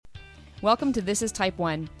Welcome to This is Type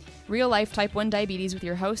 1, real-life Type 1 diabetes with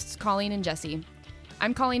your hosts, Colleen and Jesse.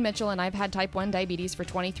 I'm Colleen Mitchell, and I've had Type 1 diabetes for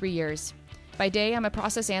 23 years. By day, I'm a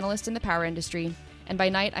process analyst in the power industry, and by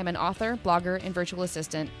night, I'm an author, blogger, and virtual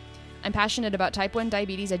assistant. I'm passionate about Type 1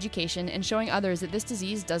 diabetes education and showing others that this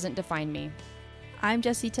disease doesn't define me. I'm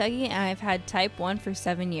Jessie Tuggy, and I've had Type 1 for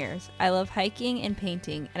 7 years. I love hiking and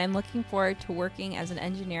painting, and I'm looking forward to working as an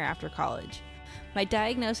engineer after college. My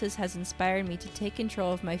diagnosis has inspired me to take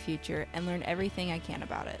control of my future and learn everything I can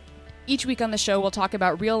about it. Each week on the show, we'll talk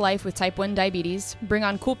about real life with Type 1 diabetes, bring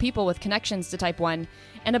on cool people with connections to Type 1,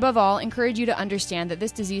 and above all, encourage you to understand that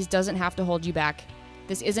this disease doesn't have to hold you back.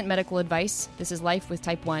 This isn't medical advice. This is life with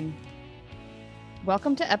Type 1.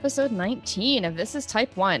 Welcome to episode 19 of This is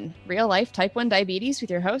Type 1, real life Type 1 diabetes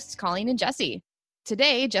with your hosts, Colleen and Jesse.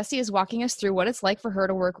 Today, Jesse is walking us through what it's like for her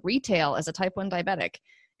to work retail as a Type 1 diabetic,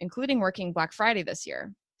 including working Black Friday this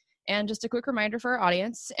year. And just a quick reminder for our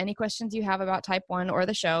audience, any questions you have about Type 1 or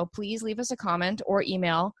the show, please leave us a comment or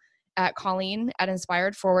email at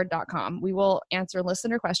colleen@inspiredforward.com. We will answer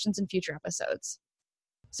listener questions in future episodes.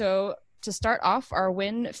 So to start off, our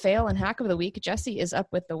win, fail, and hack of the week, Jesse is up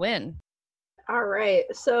with the win. All right.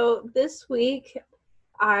 So this week,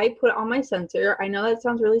 I put on my sensor. I know that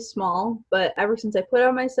sounds really small, but ever since I put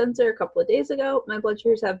on my sensor a couple of days ago, my blood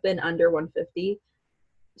sugars have been under 150.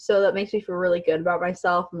 So that makes me feel really good about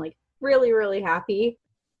myself. I'm like really, really happy.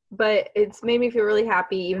 But it's made me feel really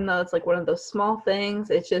happy, even though it's like one of those small things.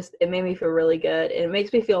 It made me feel really good. And it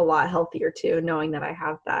makes me feel a lot healthier too, knowing that I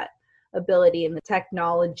have that ability and the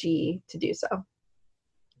technology to do so.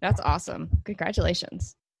 That's awesome.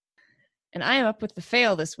 Congratulations. And I am up with the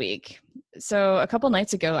fail this week. So a couple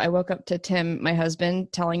nights ago, I woke up to Tim, my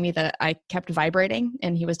husband, telling me that I kept vibrating,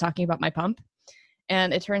 and he was talking about my pump.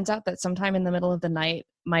 And it turns out that sometime in the middle of the night,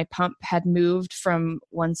 my pump had moved from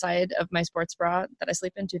one side of my sports bra that I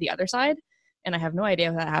sleep in to the other side. And I have no idea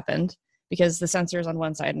how that happened because the sensor is on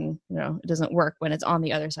one side and it doesn't work when it's on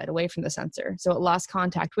the other side away from the sensor. So it lost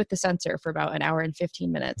contact with the sensor for about an hour and 15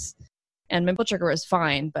 minutes. And my blood sugar was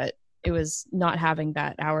fine, but it was not having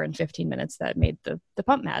that hour and 15 minutes that made the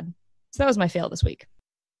pump mad. So that was my fail this week.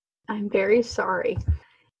 I'm very sorry.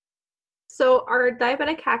 So our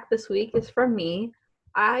diabetic hack this week is from me.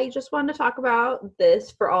 I just wanted to talk about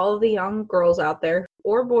this for all of the young girls out there,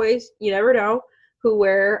 or boys, you never know, who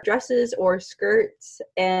wear dresses or skirts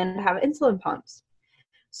and have insulin pumps.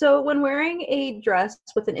 So when wearing a dress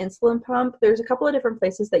with an insulin pump, there's a couple of different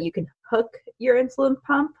places that you can hook your insulin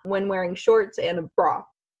pump when wearing shorts and a bra.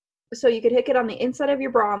 So you could hook it on the inside of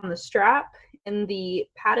your bra on the strap, in the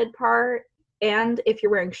padded part, and if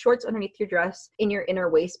you're wearing shorts underneath your dress, in your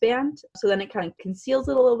inner waistband. So then it kind of conceals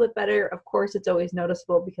it a little bit better. Of course, it's always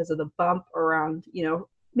noticeable because of the bump around,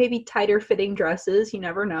 maybe tighter fitting dresses. You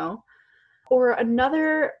never know. Or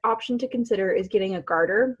another option to consider is getting a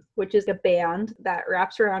garter, which is a band that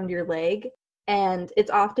wraps around your leg. And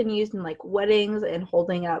it's often used in like weddings and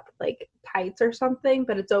holding up like tights or something,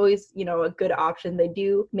 but it's always, a good option. They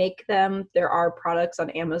do make them. There are products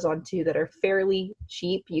on Amazon too that are fairly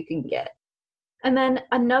cheap you can get. And then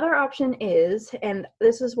another option is, and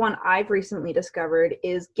this is one I've recently discovered,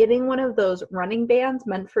 is getting one of those running bands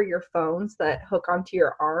meant for your phones that hook onto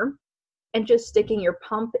your arm and just sticking your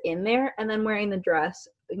pump in there and then wearing the dress,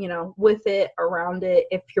 with it, around it,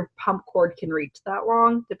 if your pump cord can reach that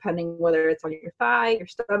long, depending whether it's on your thigh, your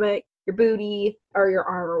stomach, your booty, or your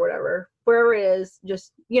arm or whatever. Wherever it is,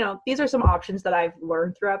 just, these are some options that I've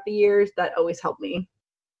learned throughout the years that always help me.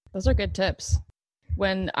 Those are good tips.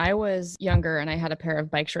 When I was younger and I had a pair of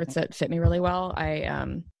bike shorts that fit me really well,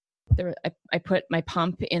 I put my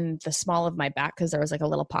pump in the small of my back because there was like a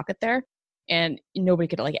little pocket there, and nobody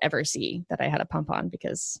could like ever see that I had a pump on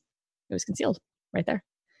because it was concealed right there.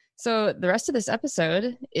 So the rest of this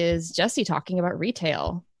episode is Jesse talking about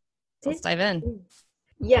retail. So let's dive in.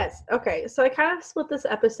 Yes. Okay. So I kind of split this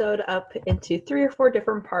episode up into 3 or 4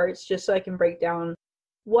 different parts just so I can break down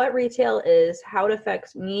what retail is, how it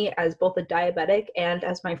affects me as both a diabetic and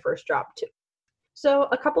as my first job too. So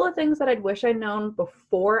a couple of things that I'd wish I'd known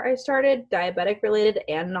before I started, diabetic related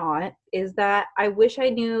and not, is that I wish I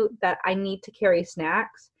knew that I need to carry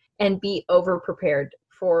snacks and be over prepared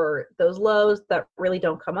for those lows that really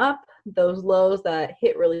don't come up, those lows that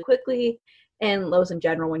hit really quickly, and lows in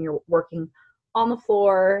general when you're working on the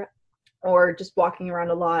floor or just walking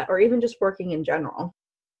around a lot or even just working in general.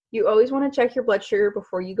 You always want to check your blood sugar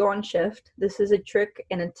before you go on shift. This is a trick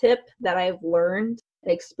and a tip that I've learned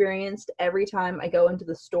and experienced every time I go into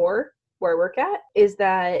the store where I work at, is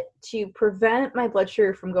that to prevent my blood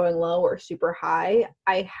sugar from going low or super high,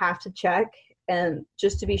 I have to check and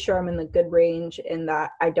just to be sure I'm in the good range and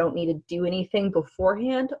that I don't need to do anything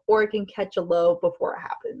beforehand, or I can catch a low before it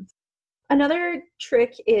happens. Another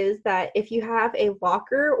trick is that if you have a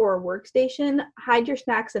locker or a workstation, hide your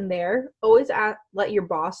snacks in there. Always let your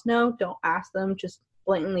boss know. Don't ask them. Just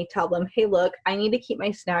blatantly tell them, hey, look, I need to keep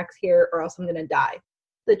my snacks here or else I'm going to die.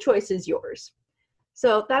 The choice is yours.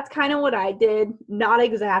 So that's kind of what I did. Not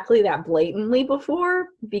exactly that blatantly before,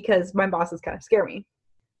 because my bosses kind of scare me.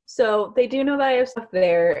 So they do know that I have stuff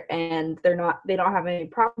there, and they don't have any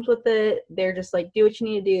problems with it. They're just like, do what you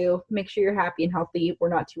need to do. Make sure you're happy and healthy. We're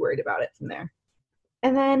not too worried about it from there.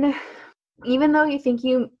 And then even though you think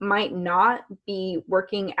you might not be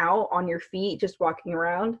working out on your feet, just walking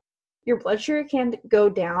around, your blood sugar can go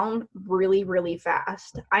down really, really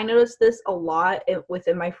fast. I noticed this a lot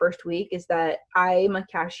within my first week, is that I'm a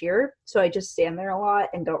cashier, so I just stand there a lot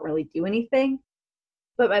and don't really do anything.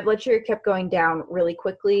 But my blood sugar kept going down really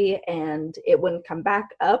quickly, and it wouldn't come back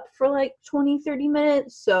up for like 20, 30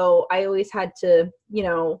 minutes. So I always had to,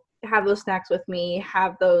 have those snacks with me,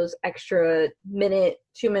 have those extra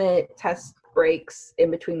 2-minute test breaks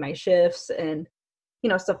in between my shifts and,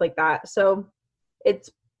 stuff like that. So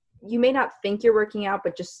you may not think you're working out,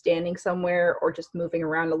 but just standing somewhere or just moving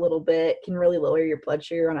around a little bit can really lower your blood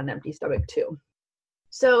sugar on an empty stomach too.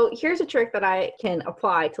 So here's a trick that I can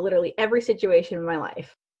apply to literally every situation in my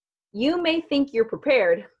life. You may think you're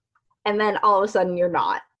prepared, and then all of a sudden you're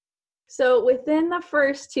not. So within the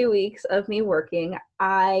first 2 weeks of me working,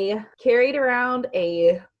 I carried around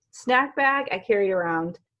a snack bag. I carried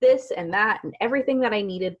around this and that and everything that I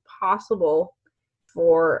needed possible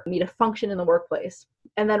for me to function in the workplace.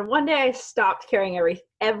 And then one day I stopped carrying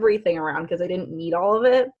everything around because I didn't need all of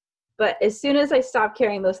it. But as soon as I stopped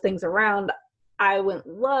carrying those things around, I went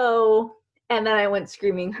low, and then I went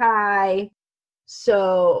screaming high.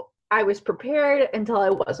 So I was prepared until I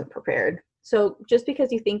wasn't prepared. So just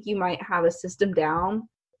because you think you might have a system down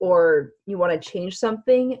or you want to change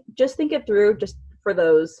something, just think it through just for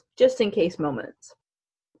those just in case moments.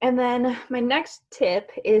 And then my next tip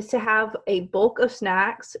is to have a bulk of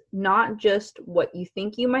snacks, not just what you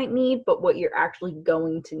think you might need, but what you're actually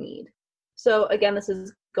going to need. So again, this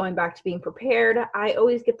is going back to being prepared. I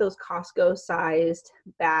always get those Costco-sized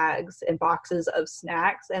bags and boxes of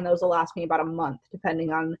snacks, and those will last me about a month,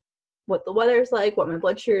 depending on what the weather's like, what my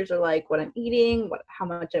blood sugars are like, what I'm eating, how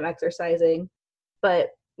much I'm exercising. But,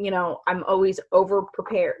 I'm always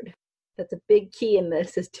over-prepared. That's a big key in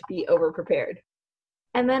this, is to be over-prepared.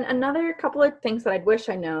 And then another couple of things that I'd wish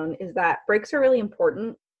I'd known is that breaks are really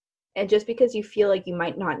important. And just because you feel like you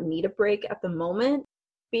might not need a break at the moment,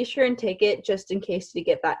 be sure and take it just in case to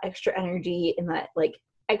get that extra energy and that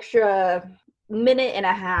extra minute and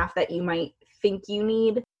a half that you might think you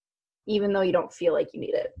need, even though you don't feel like you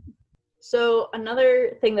need it. So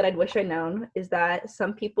another thing that I'd wish I'd known is that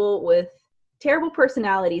some people with terrible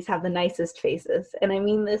personalities have the nicest faces. And I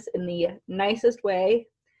mean this in the nicest way.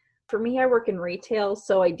 For me, I work in retail,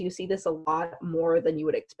 so I do see this a lot more than you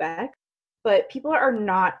would expect. But people are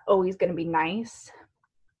not always going to be nice.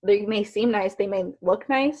 They may seem nice, they may look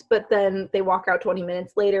nice, but then they walk out 20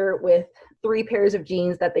 minutes later with 3 pairs of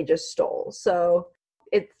jeans that they just stole. So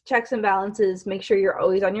it's checks and balances. Make sure you're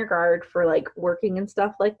always on your guard for working and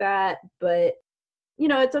stuff like that. But,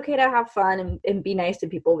 it's okay to have fun and be nice to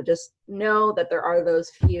people, but just know that there are those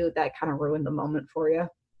few that kind of ruin the moment for you.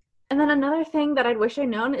 And then another thing that I'd wish I'd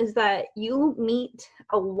known is that you meet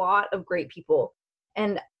a lot of great people.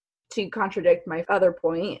 And to contradict my other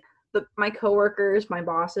point, my coworkers, my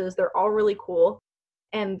bosses, they're all really cool,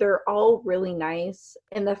 and they're all really nice.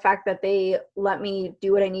 And the fact that they let me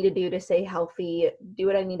do what I need to do to stay healthy, do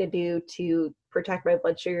what I need to do to protect my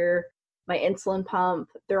blood sugar, my insulin pump,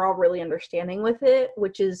 they're all really understanding with it,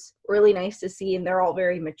 which is really nice to see. And they're all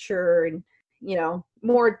very mature and,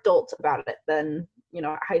 more adult about it than,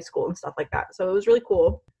 high school and stuff like that. So it was really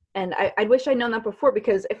cool. And I wish I'd known that before,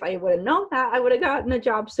 because if I would have known that, I would have gotten a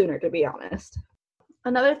job sooner, to be honest.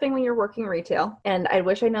 Another thing when you're working retail, and I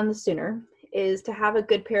wish I'd known this sooner, is to have a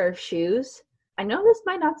good pair of shoes. I know this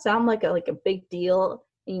might not sound like a big deal,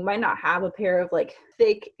 and you might not have a pair of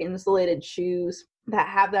thick insulated shoes that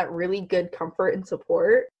have that really good comfort and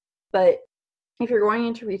support. But if you're going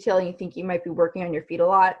into retail and you think you might be working on your feet a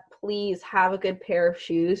lot, please have a good pair of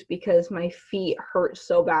shoes, because my feet hurt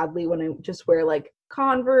so badly when I just wear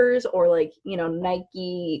Converse or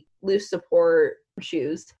Nike loose support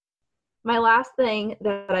shoes. My last thing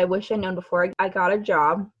that I wish I'd known before I got a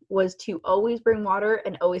job was to always bring water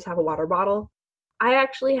and always have a water bottle. I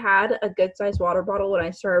actually had a good sized water bottle when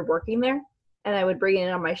I started working there, and I would bring it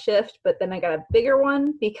in on my shift, but then I got a bigger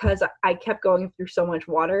one because I kept going through so much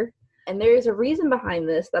water. And there is a reason behind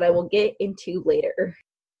this that I will get into later.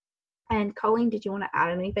 And Colleen, did you want to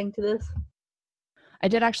add anything to this? I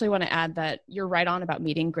did actually want to add that you're right on about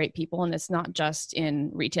meeting great people, and it's not just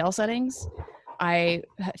in retail settings. I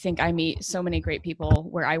think I meet so many great people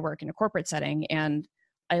where I work in a corporate setting, and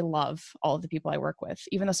I love all of the people I work with.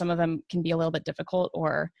 Even though some of them can be a little bit difficult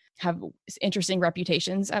or have interesting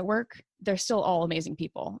reputations at work, they're still all amazing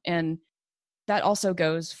people. And that also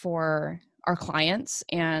goes for our clients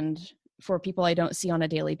and for people I don't see on a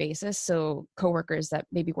daily basis. So coworkers that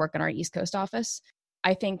maybe work in our East Coast office.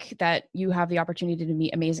 I think that you have the opportunity to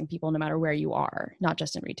meet amazing people no matter where you are, not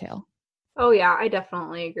just in retail. Oh yeah, I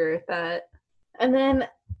definitely agree with that. And then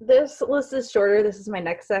this list is shorter. This is my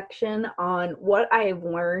next section on what I've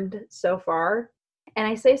learned so far. And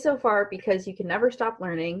I say so far because you can never stop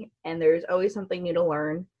learning, and there's always something new to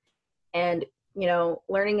learn. And, you know,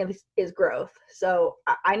 learning is growth. So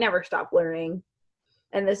I never stop learning.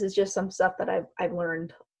 And this is just some stuff that I've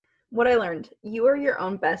learned. What I learned, you are your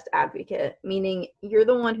own best advocate, meaning you're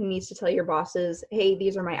the one who needs to tell your bosses, hey,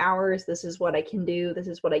 these are my hours. This is what I can do. This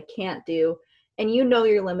is what I can't do. And you know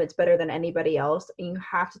your limits better than anybody else. And you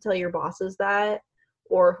have to tell your bosses that,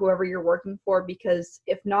 or whoever you're working for, because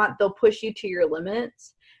if not, they'll push you to your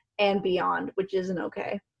limits and beyond, which isn't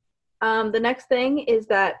okay. The next thing is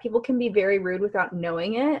that people can be very rude without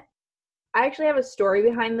knowing it. I actually have a story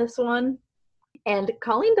behind this one. And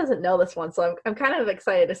Colleen doesn't know this one, so I'm kind of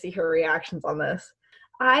excited to see her reactions on this.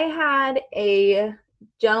 I had a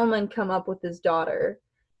gentleman come up with his daughter,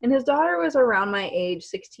 and his daughter was around my age,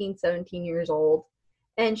 16, 17 years old,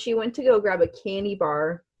 and she went to go grab a candy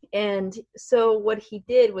bar. And so what he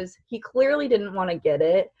did was he clearly didn't want to get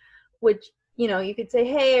it, which, you know, you could say,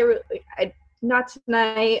 hey, not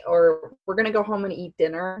tonight, or we're going to go home and eat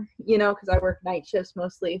dinner, you know, because I work night shifts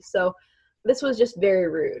mostly. So this was just very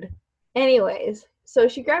rude. Anyways, so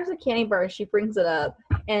she grabs a candy bar, she brings it up,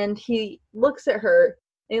 and he looks at her,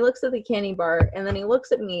 and he looks at the candy bar, and then he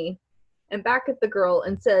looks at me and back at the girl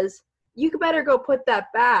and says, you better go put that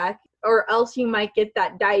back, or else you might get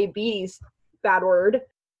that diabetes, bad word.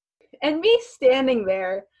 And me standing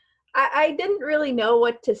there, I didn't really know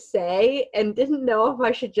what to say and didn't know if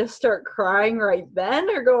I should just start crying right then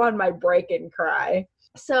or go on my break and cry.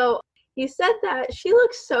 So he said that. She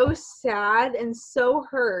looked so sad and so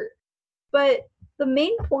hurt. But the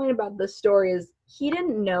main point about this story is he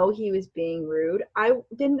didn't know he was being rude. I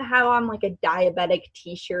didn't have on like a diabetic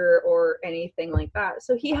t-shirt or anything like that.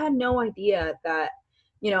 So he had no idea that,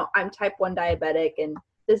 you know, I'm type 1 diabetic and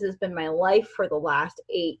this has been my life for the last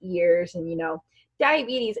 8 years. And, you know,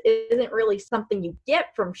 diabetes isn't really something you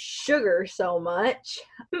get from sugar so much.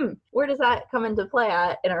 Where does that come into play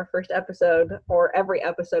at in our first episode or every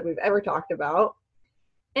episode we've ever talked about?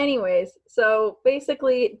 Anyways, so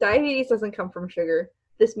basically, diabetes doesn't come from sugar.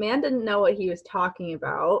 This man didn't know what he was talking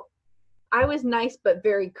about. I was nice but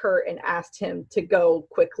very curt and asked him to go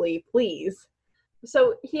quickly, please.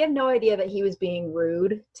 So he had no idea that he was being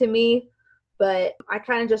rude to me, but I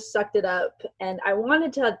kind of just sucked it up, and I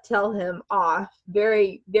wanted to tell him off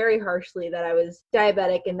very, very harshly that I was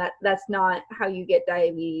diabetic and that's not how you get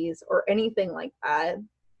diabetes or anything like that.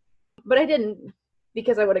 But I didn't,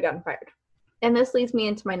 because I would have gotten fired. And this leads me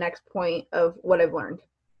into my next point of what I've learned.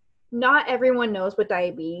 Not everyone knows what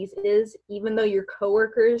diabetes is, even though your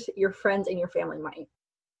coworkers, your friends, and your family might.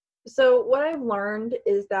 So what I've learned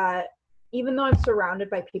is that even though I'm surrounded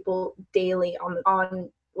by people daily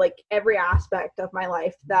on like every aspect of my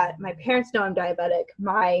life, that my parents know I'm diabetic,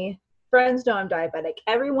 my friends know I'm diabetic,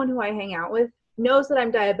 everyone who I hang out with knows that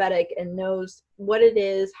I'm diabetic and knows what it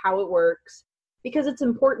is, how it works, because it's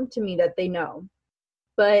important to me that they know.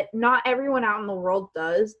 But not everyone out in the world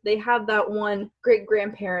does. They have that one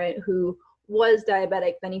great-grandparent who was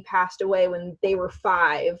diabetic, then he passed away when they were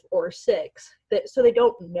 5 or 6. So they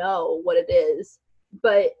don't know what it is.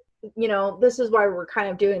 But, you know, this is why we're kind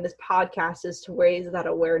of doing this podcast, is to raise that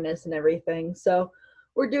awareness and everything. So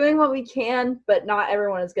we're doing what we can, but not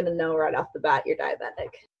everyone is going to know right off the bat you're diabetic.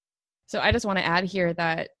 So I just want to add here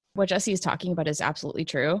that what Jesse is talking about is absolutely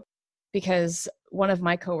true, because one of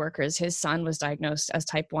my coworkers, his son was diagnosed as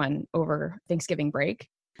type 1 over Thanksgiving break.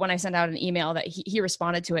 When I sent out an email, that he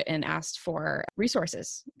responded to it and asked for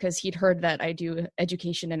resources because he'd heard that I do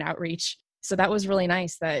education and outreach. So that was really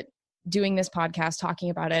nice that doing this podcast, talking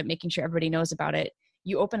about it, making sure everybody knows about it,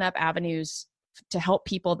 you open up avenues to help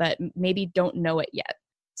people that maybe don't know it yet.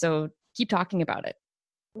 So keep talking about it.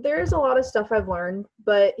 There's a lot of stuff I've learned,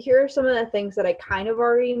 but here are some of the things that I kind of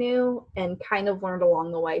already knew and kind of learned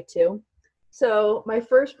along the way too. So my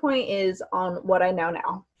first point is on what I know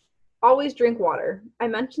now. Always drink water. I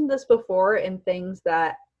mentioned this before in things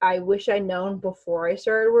that I wish I'd known before I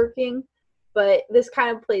started working, but this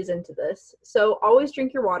kind of plays into this. So always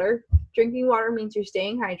drink your water. Drinking water means you're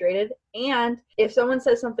staying hydrated. And if someone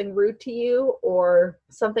says something rude to you or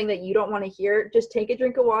something that you don't want to hear, just take a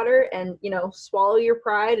drink of water and, swallow your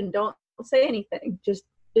pride and don't say anything. Just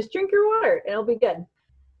drink your water and it'll be good.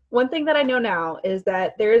 One thing that I know now is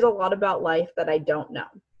that there is a lot about life that I don't know.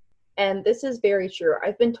 And this is very true.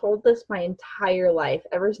 I've been told this my entire life,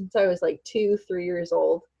 ever since I was like 2-3 years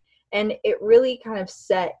old. And it really kind of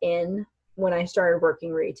set in when I started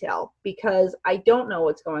working retail, because I don't know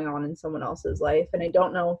what's going on in someone else's life. And I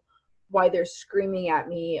don't know why they're screaming at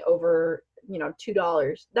me over,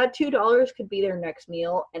 $2. That $2 could be their next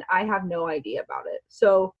meal, and I have no idea about it.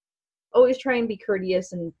 So always try and be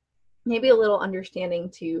courteous and maybe a little understanding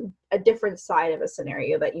to a different side of a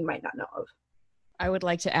scenario that you might not know of. I would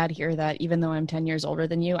like to add here that even though I'm 10 years older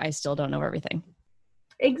than you, I still don't know everything.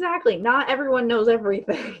 Exactly. Not everyone knows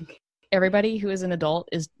everything. Everybody who is an adult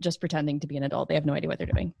is just pretending to be an adult. They have no idea what they're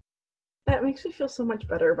doing. That makes me feel so much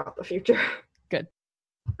better about the future. Good.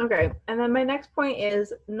 Okay. And then my next point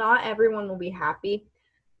is not everyone will be happy.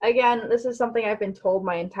 Again, this is something I've been told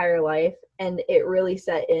my entire life, and it really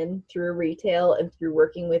set in through retail and through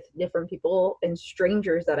working with different people and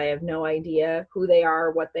strangers that I have no idea who they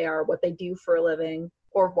are, what they do for a living,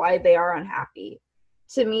 or why they are unhappy.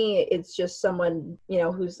 To me, it's just someone,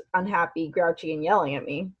 who's unhappy, grouchy, and yelling at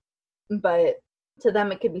me. But to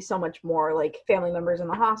them, it could be so much more, like family members in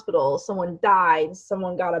the hospital, someone died,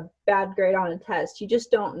 someone got a bad grade on a test. You just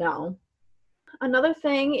don't know. Another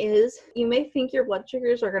thing is you may think your blood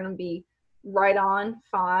sugars are going to be right on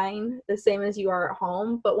fine, the same as you are at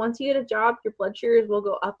home. But once you get a job, your blood sugars will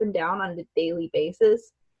go up and down on a daily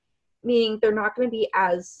basis, meaning they're not going to be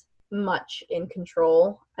as much in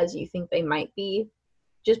control as you think they might be.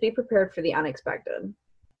 Just be prepared for the unexpected.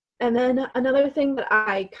 And then another thing that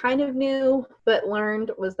I kind of knew but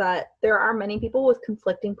learned was that there are many people with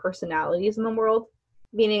conflicting personalities in the world,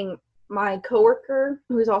 meaning my coworker,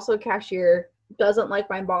 who is also a cashier, doesn't like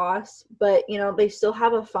my boss, but they still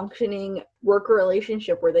have a functioning worker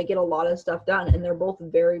relationship where they get a lot of stuff done and they're both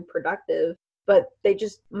very productive, but they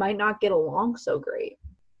just might not get along so great.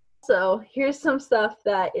 So here's some stuff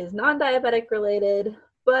that is non-diabetic related,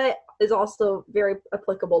 but is also very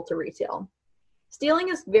applicable to retail. Stealing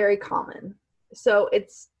is very common. So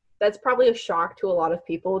that's probably a shock to a lot of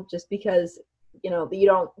people just because, you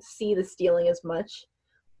don't see the stealing as much.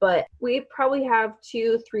 But we probably have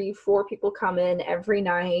 2, 3, 4 people come in every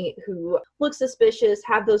night who look suspicious,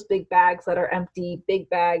 have those big bags that are empty, big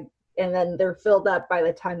bag, and then they're filled up by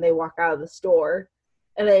the time they walk out of the store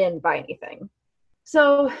and they didn't buy anything.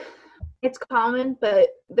 So it's common, but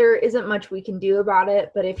there isn't much we can do about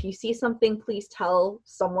it. But if you see something, please tell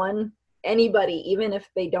someone, anybody, even if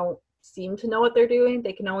they don't seem to know what they're doing,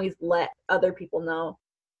 they can always let other people know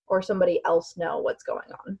or somebody else know what's going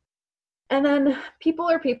on. And then people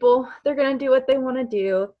are people. They're going to do what they want to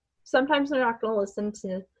do. Sometimes they're not going to listen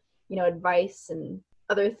to, advice and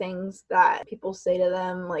other things that people say to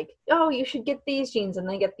them, like, oh, you should get these jeans, and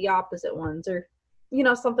they get the opposite ones, or,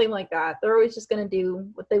 something like that. They're always just going to do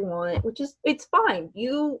what they want, which is, it's fine.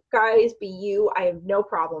 You guys be you. I have no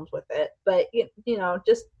problems with it. But,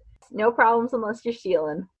 just no problems unless you're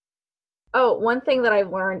stealing. Oh, one thing that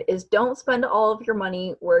I've learned is don't spend all of your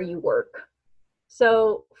money where you work.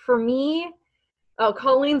 So for me, oh,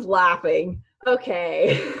 Colleen's laughing.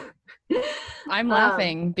 Okay. I'm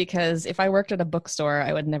laughing because if I worked at a bookstore,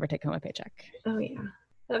 I would never take home a paycheck. Oh, yeah.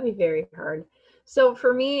 That'd be very hard. So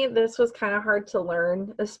for me, this was kind of hard to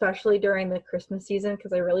learn, especially during the Christmas season,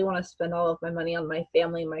 because I really want to spend all of my money on my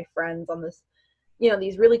family and my friends on this,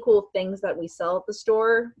 these really cool things that we sell at the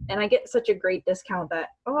store. And I get such a great discount that,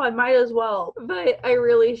 oh, I might as well. But I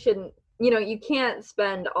really shouldn't. You can't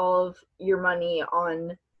spend all of your money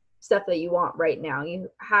on stuff that you want right now. You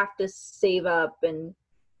have to save up and,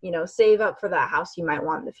 save up for that house you might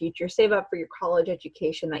want in the future. Save up for your college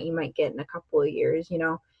education that you might get in a couple of years.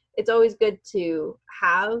 It's always good to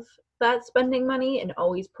have that spending money and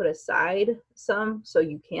always put aside some so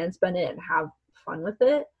you can spend it and have fun with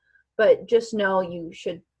it. But just know you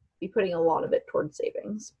should be putting a lot of it towards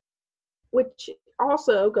savings, which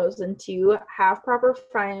also goes into have proper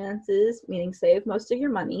finances, meaning save most of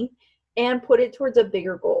your money and put it towards a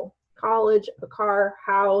bigger goal. College, a car,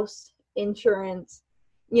 house, insurance,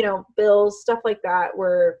 bills, stuff like that,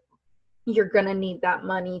 where you're going to need that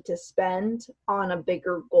money to spend on a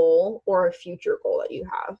bigger goal or a future goal that you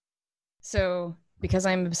have. So because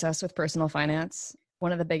I'm obsessed with personal finance,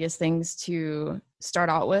 one of the biggest things to start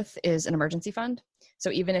out with is an emergency fund.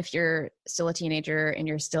 So even if you're still a teenager and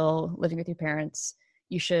you're still living with your parents,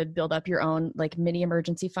 you should build up your own like mini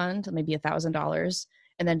emergency fund, maybe $1,000,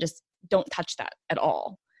 and then just don't touch that at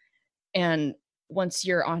all. And once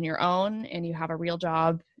you're on your own and you have a real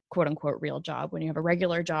job, quote unquote real job, when you have a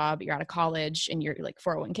regular job, you're out of college and you're like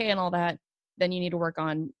 401k and all that, then you need to work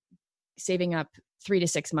on saving up 3 to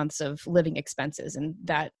 6 months of living expenses. And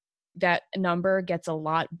that number gets a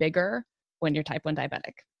lot bigger when you're type 1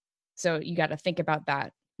 diabetic. So you got to think about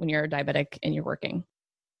that when you're a diabetic and you're working.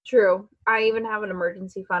 True. I even have an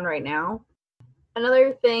emergency fund right now.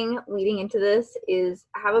 Another thing leading into this is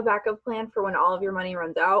have a backup plan for when all of your money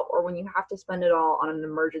runs out or when you have to spend it all on an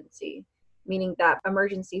emergency, meaning that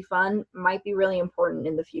emergency fund might be really important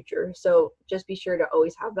in the future. So just be sure to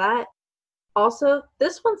always have that. Also,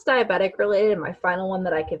 this one's diabetic related, and my final one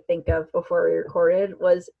that I could think of before we recorded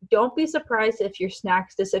was don't be surprised if your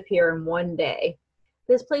snacks disappear in one day.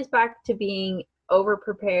 This plays back to being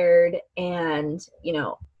over-prepared and,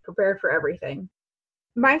 prepared for everything.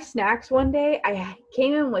 My snacks one day, I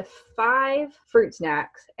came in with 5 fruit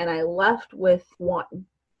snacks and I left with 1.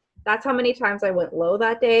 That's how many times I went low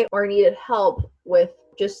that day or needed help with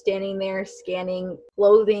just standing there scanning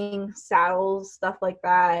clothing, saddles, stuff like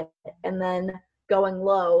that, and then going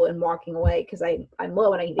low and walking away because I'm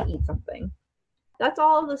low and I need to eat something. That's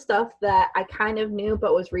all of the stuff that I kind of knew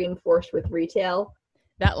but was reinforced with retail.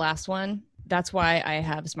 That last one, that's why I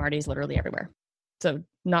have Smarties literally everywhere. So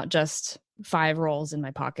not just 5 rolls in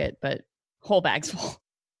my pocket, but whole bags full.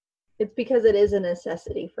 It's because it is a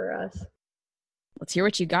necessity for us. Let's hear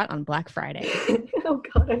what you got on Black Friday. Oh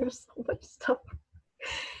God, I have so much stuff.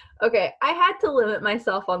 Okay, I had to limit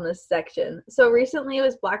myself on this section. So recently it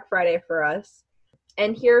was Black Friday for us.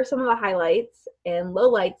 And here are some of the highlights and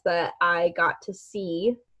lowlights that I got to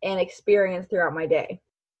see and experience throughout my day.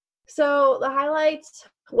 So the highlights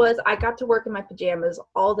was I got to work in my pajamas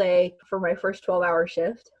all day for my first 12-hour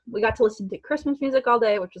shift. We got to listen to Christmas music all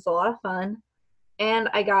day, which was a lot of fun. And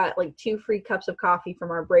I got like 2 free cups of coffee from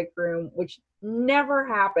our break room, which never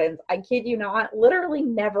happens. I kid you not, literally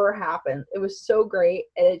never happens. It was so great.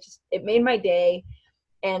 And it made my day.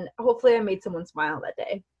 And hopefully I made someone smile that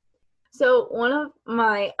day. So one of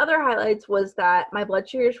my other highlights was that my blood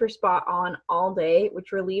sugars were spot on all day,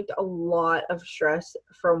 which relieved a lot of stress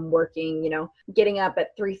from working, getting up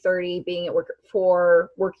at 3:30, being at work at 4,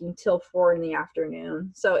 working till 4 in the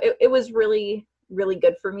afternoon. So it was really, really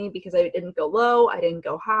good for me because I didn't go low. I didn't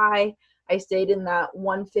go high. I stayed in that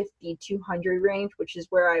 150, 200 range, which is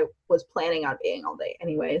where I was planning on being all day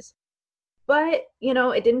anyways. But,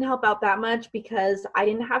 it didn't help out that much because I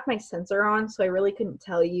didn't have my sensor on, so I really couldn't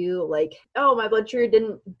tell you, like, oh, my blood sugar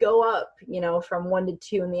didn't go up, from 1 to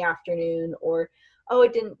 2 in the afternoon, or, oh,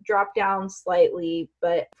 it didn't drop down slightly.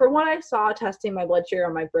 But from what I saw testing my blood sugar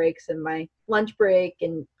on my breaks and my lunch break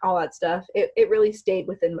and all that stuff, it really stayed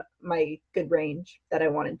within my good range that I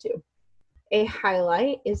wanted to. A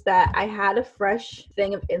highlight is that I had a fresh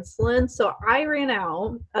thing of insulin. So I ran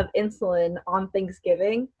out of insulin on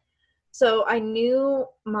Thanksgiving. So I knew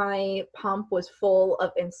my pump was full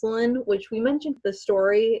of insulin, which we mentioned the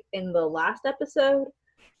story in the last episode.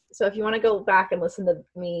 So if you want to go back and listen to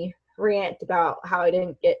me rant about how I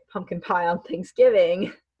didn't get pumpkin pie on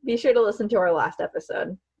Thanksgiving, be sure to listen to our last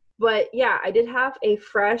episode. But yeah, I did have a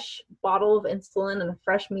fresh bottle of insulin and a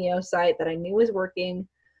fresh Myocyte that I knew was working.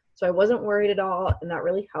 So I wasn't worried at all, and that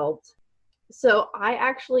really helped. So I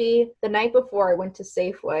actually, the night before, I went to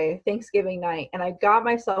Safeway, Thanksgiving night, and I got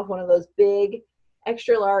myself one of those big,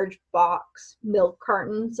 extra large box milk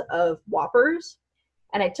cartons of Whoppers.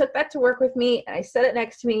 And I took that to work with me, and I set it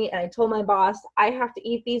next to me, and I told my boss, I have to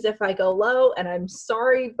eat these if I go low, and I'm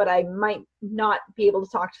sorry, but I might not be able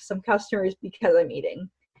to talk to some customers because I'm eating.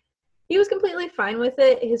 He was completely fine with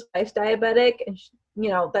it. His wife's diabetic, and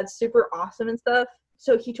that's super awesome and stuff.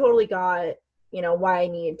 So he totally got why I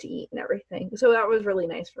needed to eat and everything. So that was really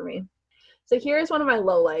nice for me. So here's one of my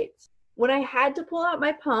lowlights. When I had to pull out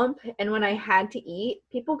my pump and when I had to eat,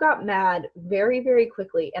 people got mad very, very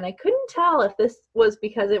quickly. And I couldn't tell if this was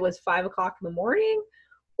because it was 5 o'clock in the morning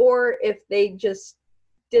or if they just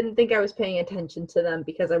didn't think I was paying attention to them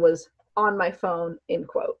because I was on my phone, in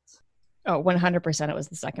quotes. Oh, 100% it was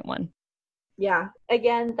the second one. Yeah.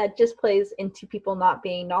 Again, that just plays into people not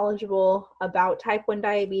being knowledgeable about type 1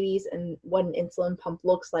 diabetes and what an insulin pump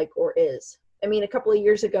looks like or is. I mean, a couple of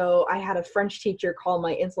years ago, I had a French teacher call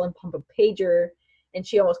my insulin pump a pager, and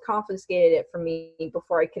she almost confiscated it from me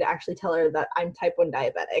before I could actually tell her that I'm type 1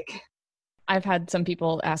 diabetic. I've had some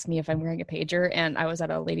people ask me if I'm wearing a pager, and I was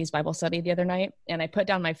at a ladies' Bible study the other night, and I put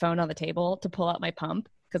down my phone on the table to pull out my pump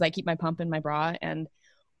because I keep my pump in my bra, and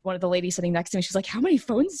one of the ladies sitting next to me, she's like, how many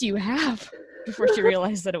phones do you have? Before she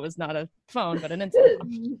realized that it was not a phone, but an insulin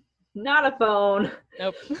pump. Not a phone.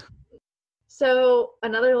 Nope. So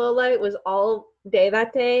another low light was all day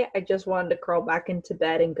that day. I just wanted to crawl back into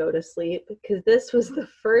bed and go to sleep because this was the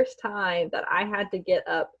first time that I had to get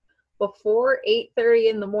up before 8:30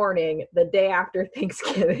 in the morning the day after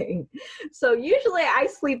Thanksgiving. So usually I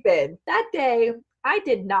sleep in. That day, I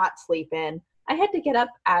did not sleep in. I had to get up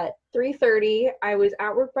at 3:30. I was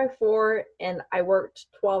at work by 4 and I worked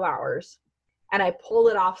 12 hours. And I pulled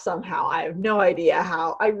it off somehow. I have no idea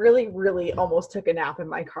how. I really, really almost took a nap in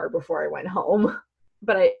my car before I went home.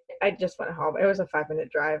 But I just went home. It was a 5-minute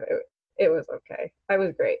drive. It was okay. I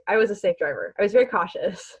was great. I was a safe driver. I was very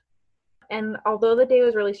cautious. And although the day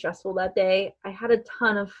was really stressful that day, I had a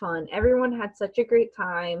ton of fun. Everyone had such a great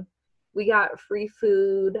time. We got free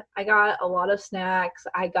food. I got a lot of snacks.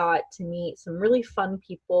 I got to meet some really fun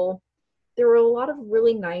people. There were a lot of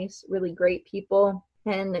really nice, really great people.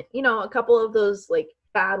 And, you know, a couple of those like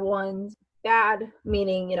bad ones, bad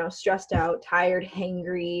meaning, you know, stressed out, tired,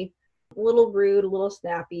 hangry, a little rude, a little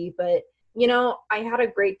snappy. But, you know, I had a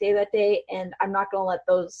great day that day and I'm not going to let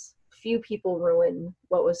those few people ruin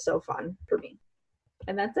what was so fun for me.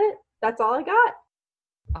 And that's it. That's all I got.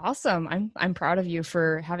 Awesome. I'm proud of you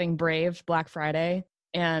for having braved Black Friday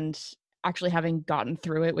and actually having gotten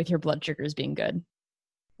through it with your blood sugars being good.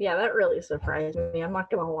 Yeah, that really surprised me. I'm not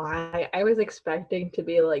going to lie. I was expecting to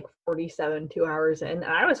be like 47 2 hours in, and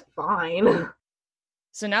I was fine.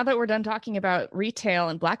 So now that we're done talking about retail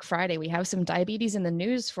and Black Friday, we have some diabetes in the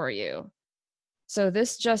news for you. So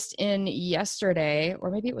this just in yesterday, or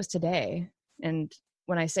maybe it was today. And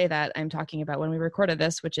when I say that, I'm talking about when we recorded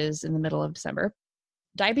this, which is in the middle of December.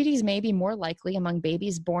 Diabetes may be more likely among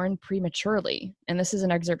babies born prematurely. And this is an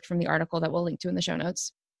excerpt from the article that we'll link to in the show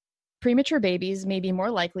notes. Premature babies may be more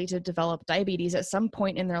likely to develop diabetes at some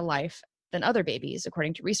point in their life than other babies,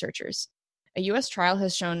 according to researchers. A U.S. trial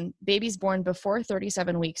has shown babies born before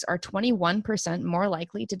 37 weeks are 21% more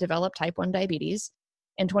likely to develop type 1 diabetes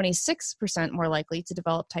and 26% more likely to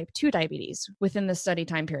develop type 2 diabetes within the study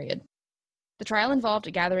time period. The trial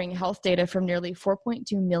involved gathering health data from nearly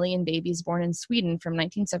 4.2 million babies born in Sweden from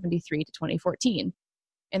 1973 to 2014,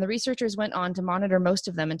 and the researchers went on to monitor most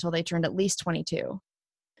of them until they turned at least 22.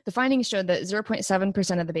 The findings showed that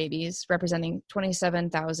 0.7% of the babies, representing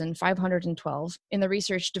 27,512, in the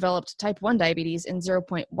research developed type 1 diabetes, and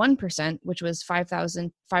 0.1%, which was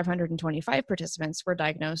 5,525 participants, were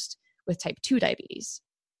diagnosed with type 2 diabetes.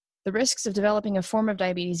 The risks of developing a form of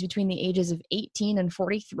diabetes between the ages of 18 and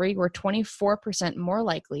 43 were 24% more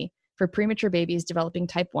likely for premature babies developing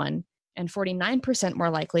type 1 and 49% more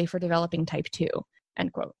likely for developing type 2,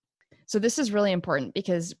 end quote. So this is really important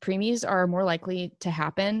because preemies are more likely to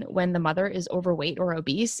happen when the mother is overweight or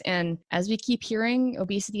obese. And as we keep hearing,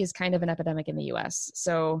 obesity is kind of an epidemic in the US.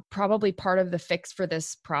 So probably part of the fix for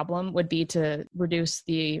this problem would be to reduce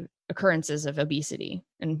the occurrences of obesity.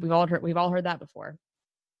 And we've all heard that before.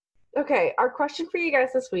 Okay, our question for you guys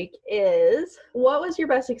this week is, what was your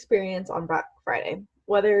best experience on Black Friday?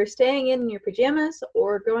 Whether staying in your pajamas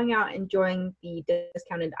or going out enjoying the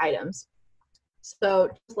discounted items. So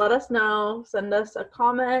just let us know, send us a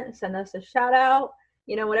comment, send us a shout out,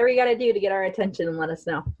 you know, whatever you got to do to get our attention and let us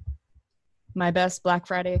know. My best Black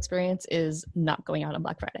Friday experience is not going out on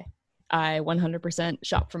Black Friday. I 100%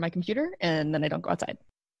 shop from my computer and then I don't go outside.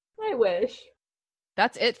 I wish.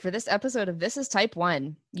 That's it for this episode of This is Type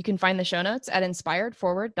 1. You can find the show notes at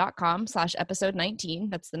inspiredforward.com/episode 19.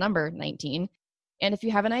 That's the number 19. And if you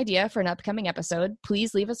have an idea for an upcoming episode,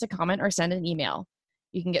 please leave us a comment or send an email.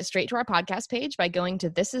 You can get straight to our podcast page by going to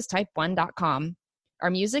thisistype1.com. Our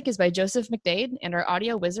music is by Joseph McDade, and our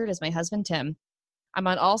audio wizard is my husband, Tim. I'm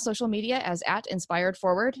on all social media as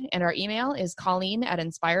 @InspiredForward, and our email is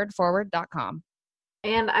colleen@inspiredforward.com.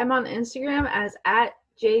 And I'm on Instagram as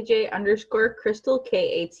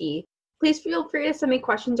 @JJ_CrystalKAT. Please feel free to send me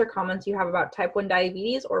questions or comments you have about type 1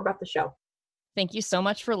 diabetes or about the show. Thank you so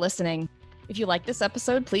much for listening. If you like this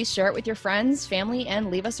episode, please share it with your friends, family,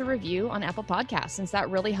 and leave us a review on Apple Podcasts, since that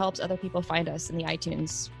really helps other people find us in the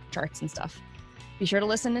iTunes charts and stuff. Be sure to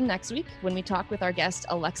listen in next week when we talk with our guest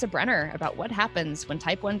Alexa Brenner about what happens when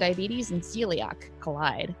type 1 diabetes and celiac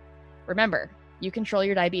collide. Remember, you control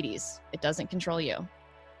your diabetes. It doesn't control you.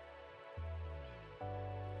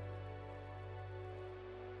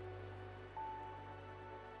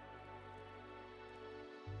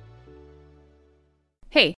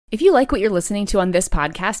 Hey, if you like what you're listening to on this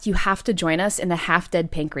podcast, you have to join us in the Half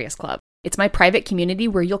Dead Pancreas Club. It's my private community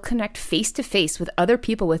where you'll connect face-to-face with other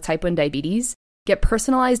people with type 1 diabetes, get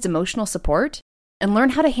personalized emotional support, and learn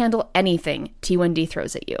how to handle anything T1D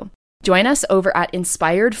throws at you. Join us over at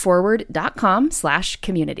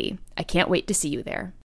inspiredforward.com/community. I can't wait to see you there.